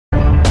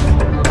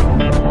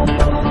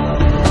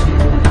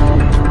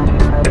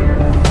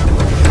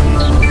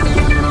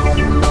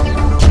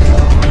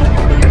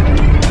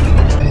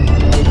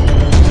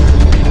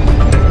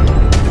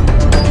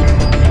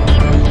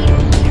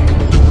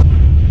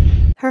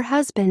Her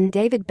husband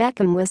David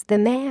Beckham was the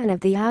man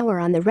of the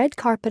hour on the red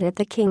carpet at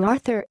the King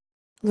Arthur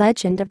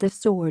Legend of the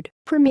Sword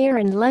premiere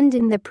in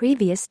London the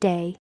previous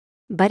day.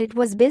 But it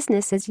was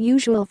business as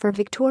usual for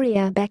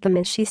Victoria Beckham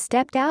as she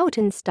stepped out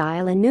in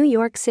style in New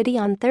York City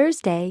on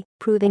Thursday,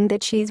 proving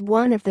that she's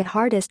one of the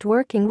hardest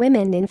working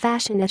women in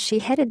fashion as she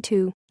headed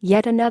to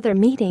yet another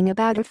meeting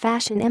about a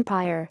fashion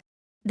empire.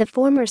 The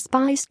former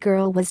Spice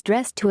Girl was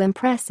dressed to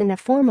impress in a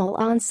formal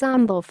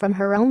ensemble from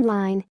her own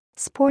line,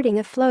 sporting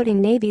a floating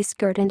navy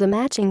skirt and a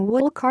matching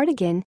wool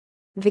cardigan.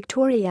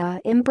 Victoria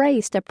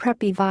embraced a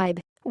preppy vibe,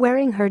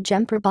 wearing her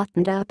jumper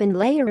buttoned up and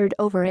layered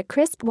over a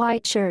crisp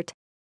white shirt.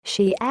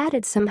 She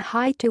added some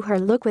height to her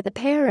look with a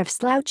pair of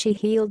slouchy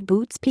heeled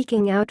boots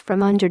peeking out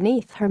from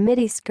underneath her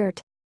midi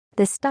skirt.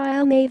 The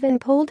style maven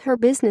pulled her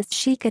business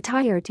chic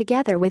attire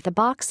together with a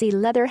boxy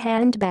leather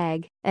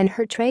handbag and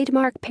her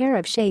trademark pair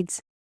of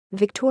shades.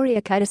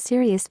 Victoria cut a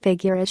serious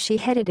figure as she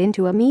headed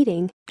into a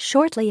meeting,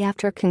 shortly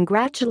after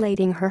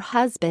congratulating her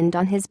husband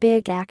on his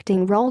big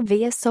acting role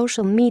via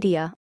social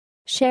media.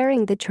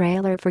 Sharing the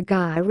trailer for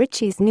Guy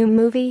Ritchie's new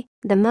movie,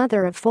 the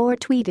mother of four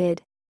tweeted,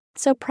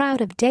 "So proud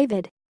of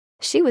David."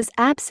 She was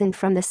absent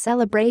from the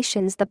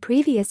celebrations the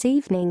previous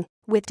evening,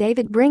 with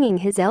David bringing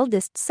his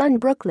eldest son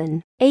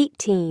Brooklyn,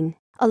 18,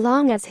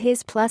 along as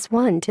his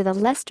 +1 to the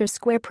Leicester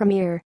Square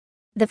premiere.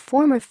 The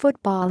former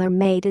footballer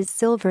made his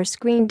silver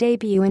screen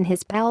debut in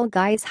his pal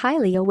Guy's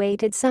highly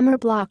awaited summer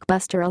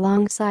blockbuster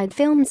alongside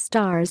film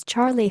stars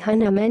Charlie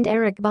Hunnam and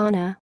Eric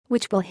Bana,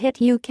 which will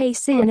hit UK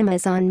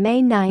cinemas on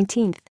May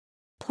 19.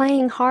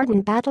 Playing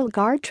hardened battle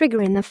guard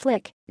Trigger in the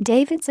flick,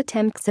 David's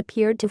attempts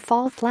appeared to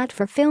fall flat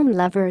for film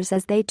lovers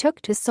as they took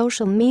to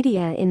social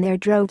media in their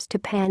droves to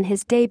pan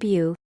his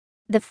debut.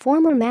 The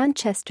former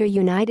Manchester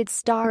United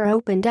star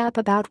opened up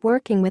about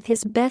working with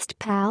his best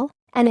pal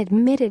and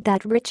admitted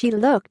that Ritchie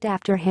looked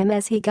after him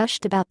as he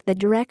gushed about the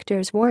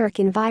director's work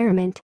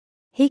environment.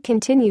 He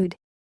continued,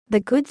 "The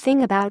good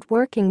thing about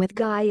working with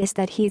Guy is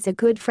that he's a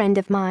good friend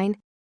of mine.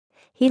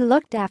 He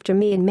looked after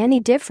me in many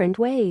different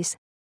ways.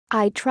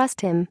 I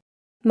trust him.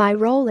 My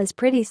role is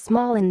pretty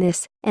small in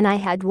this, and I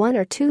had 1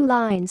 or 2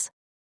 lines.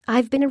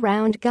 I've been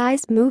around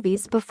Guy's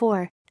movies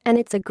before, and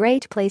it's a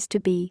great place to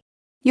be.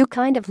 You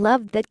kind of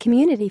love that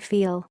community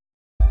feel."